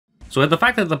So with the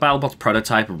fact that the Battlebots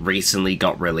prototype recently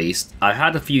got released, I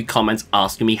had a few comments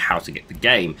asking me how to get the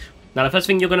game. Now the first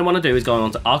thing you're going to want to do is go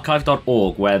on to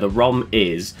archive.org where the ROM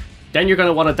is. Then you're going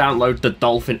to want to download the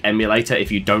Dolphin emulator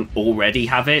if you don't already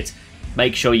have it.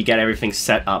 Make sure you get everything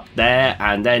set up there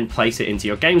and then place it into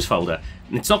your games folder.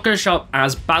 And it's not going to show up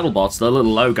as Battlebots, the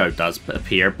little logo does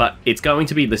appear, but it's going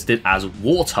to be listed as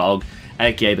Warthog,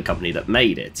 aka the company that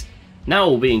made it. Now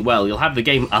all being well, you'll have the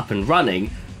game up and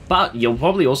running, but you're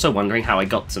probably also wondering how I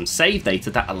got some save data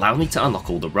that allow me to unlock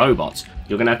all the robots.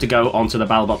 You're going to have to go onto the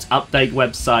Battlebots update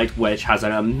website, which has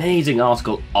an amazing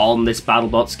article on this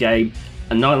Battlebots game.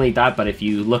 And not only that, but if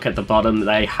you look at the bottom,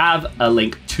 they have a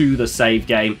link to the save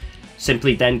game.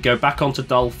 Simply then go back onto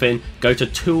Dolphin, go to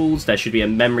Tools, there should be a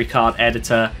memory card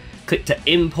editor, click to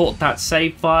import that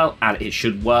save file, and it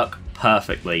should work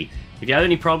perfectly. If you have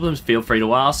any problems, feel free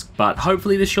to ask, but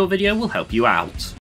hopefully this short video will help you out.